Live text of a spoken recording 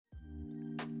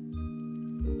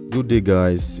Good day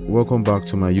guys, welcome back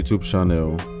to my YouTube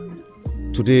channel.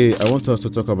 Today I want us to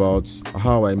talk about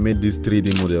how I made these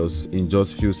 3D models in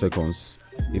just few seconds.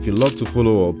 If you love to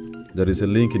follow up, there is a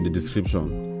link in the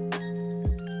description.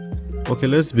 Okay,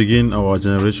 let's begin our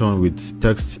generation with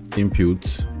text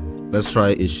input. Let's try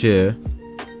a share.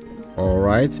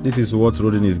 Alright, this is what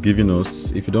Rodin is giving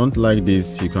us. If you don't like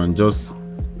this, you can just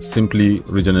simply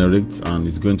regenerate and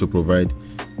it's going to provide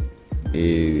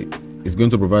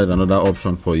another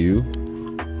option for you.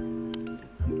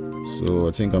 So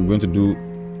I think I'm going to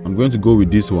go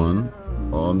with this one.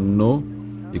 Or no,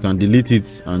 you can delete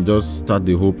it and just start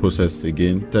the whole process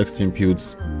again. Text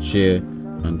input, share,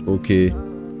 and okay,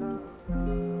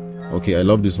 I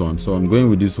love this one, so I'm going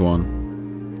with this one.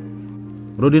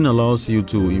 Rodin allows you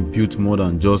to input more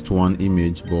than just one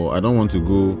image, but I don't want to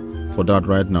go for that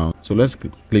right now. So let's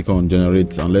click on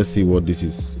generate and let's see what this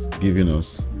is giving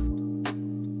us.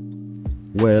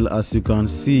 Well, as you can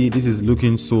see, this is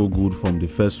looking so good from the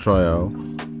first trial.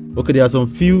 Okay, there are some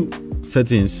few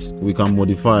settings we can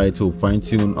modify to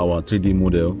fine-tune our 3D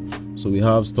model. So we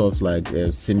have stuff like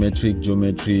symmetric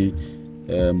geometry,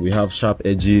 we have sharp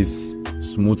edges,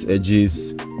 smooth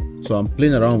edges. So I'm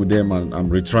playing around with them and I'm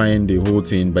retrying the whole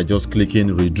thing by just clicking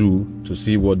redo to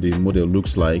see what the model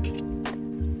looks like.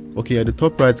 Okay, at the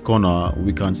top right corner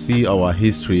we can see our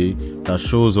history that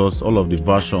shows us all of the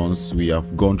versions we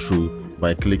have gone through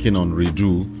by clicking on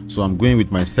redo. So I'm going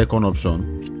with my second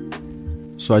option.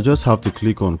 So I just have to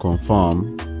click on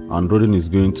confirm and Rodin is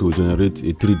going to generate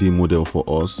a 3D model for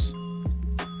us.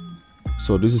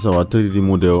 So this is our 3D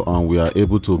model and we are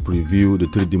able to preview the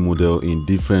 3D model in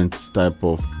different type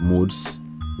of modes.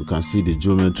 We can see the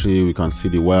geometry, we can see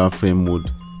the wireframe mode.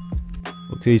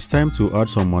 Okay, it's time to add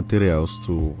some materials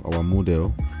to our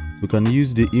model. We can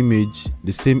use the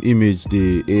same image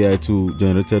the AI tool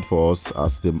generated for us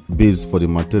as the base for the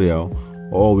material,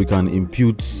 or we can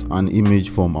input an image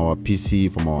from our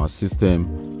PC, from our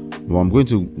system. But I'm going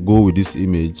to go with this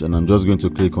image and I'm just going to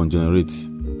click on generate.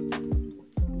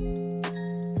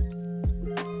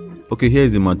 Okay, here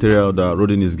is the material that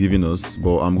Rodin is giving us,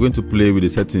 but I'm going to play with the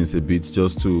settings a bit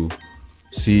just to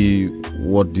see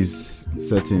what these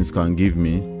settings can give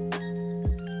me.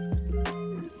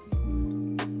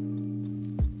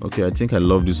 Okay, I think I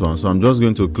love this one, so I'm just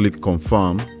going to click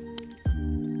confirm.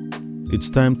 It's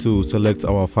time to select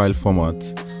our file format.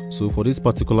 So for this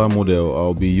particular model,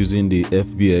 I'll be using the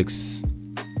FBX,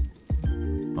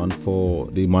 and for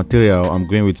the material, I'm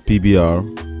going with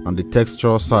PBR, and the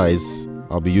texture size,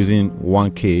 I'll be using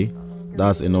 1K.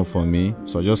 That's enough for me.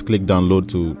 So I just click download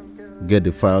to get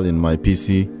the file in my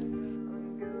PC.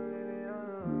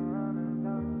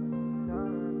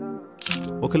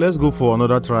 Okay, let's go for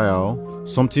another trial.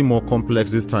 Something more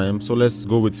complex this time. So let's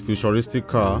go with futuristic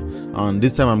car, and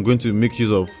this time I'm going to make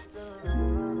use of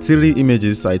 3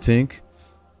 images, I think.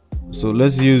 So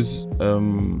let's use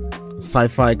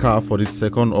sci-fi car for this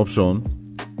second option.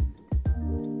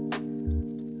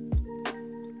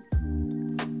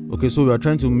 Okay, so we are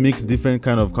trying to mix different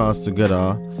kind of cars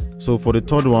together. So for the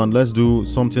third one, let's do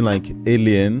something like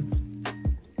alien.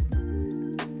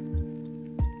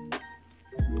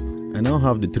 I now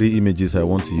have the 3 images I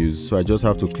want to use, so I just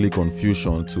have to click on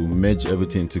fusion to merge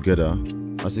everything together.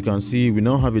 As you can see, we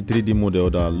now have a 3D model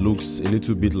that looks a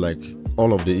little bit like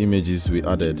all of the images we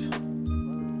added.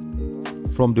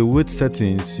 From the weight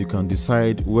settings, you can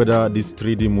decide whether this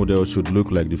 3D model should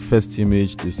look like the first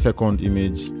image, the second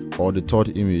image, or the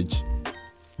third image.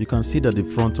 You can see that the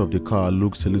front of the car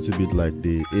looks a little bit like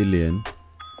the alien.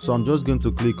 So I'm just going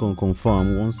to click on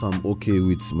confirm once I'm okay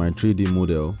with my 3D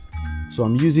model. So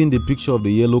I'm using the picture of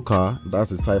the yellow car,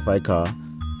 that's the sci-fi car,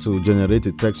 to generate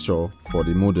a texture for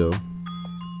the model.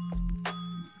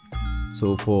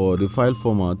 So for the file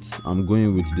format, I'm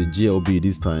going with the GLB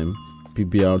this time,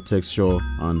 PBR texture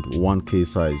and 1K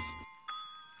size.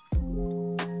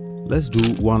 Let's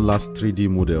do one last 3D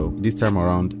model. This time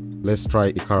around, let's try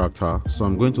a character. So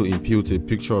I'm going to input a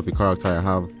picture of a character I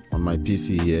have on my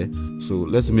PC here. So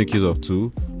let's make use of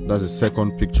 2. That's the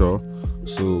second picture.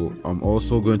 So I'm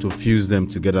also going to fuse them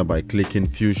together by clicking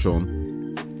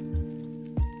fusion.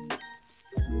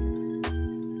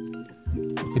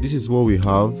 Okay, this is what we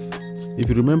have. If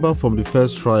you remember from the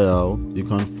first trial, you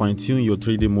can fine-tune your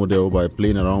 3D model by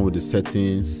playing around with the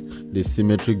settings, the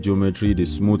symmetric geometry, the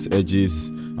smooth edges,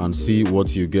 and see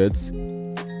what you get.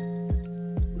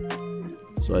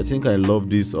 So I think I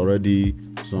love this already.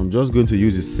 So I'm just going to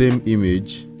use the same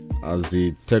image as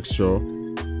the texture.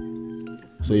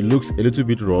 So it looks a little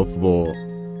bit rough, but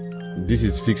this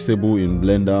is fixable in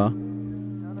Blender,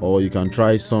 or you can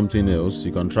try something else.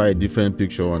 You can try a different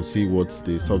picture and see what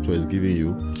the software is giving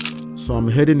you. So I'm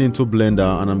heading into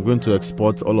Blender and I'm going to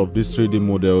export all of these 3D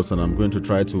models, and I'm going to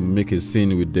try to make a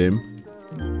scene with them.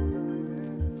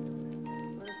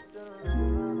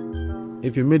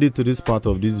 If you made it to this part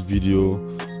of this video,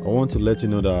 I want to let you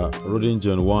know that Rodin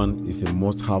Gen-1 is a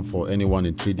must-have for anyone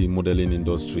in 3D modeling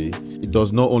industry. It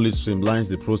does not only streamlines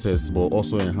the process but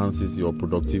also enhances your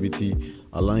productivity,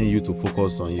 allowing you to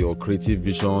focus on your creative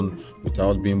vision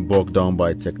without being bogged down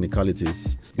by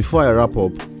technicalities. Before I wrap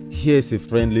up, here's a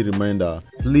friendly reminder.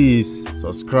 Please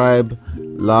subscribe,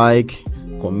 like,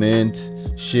 comment,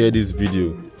 share this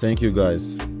video. Thank you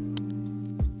guys.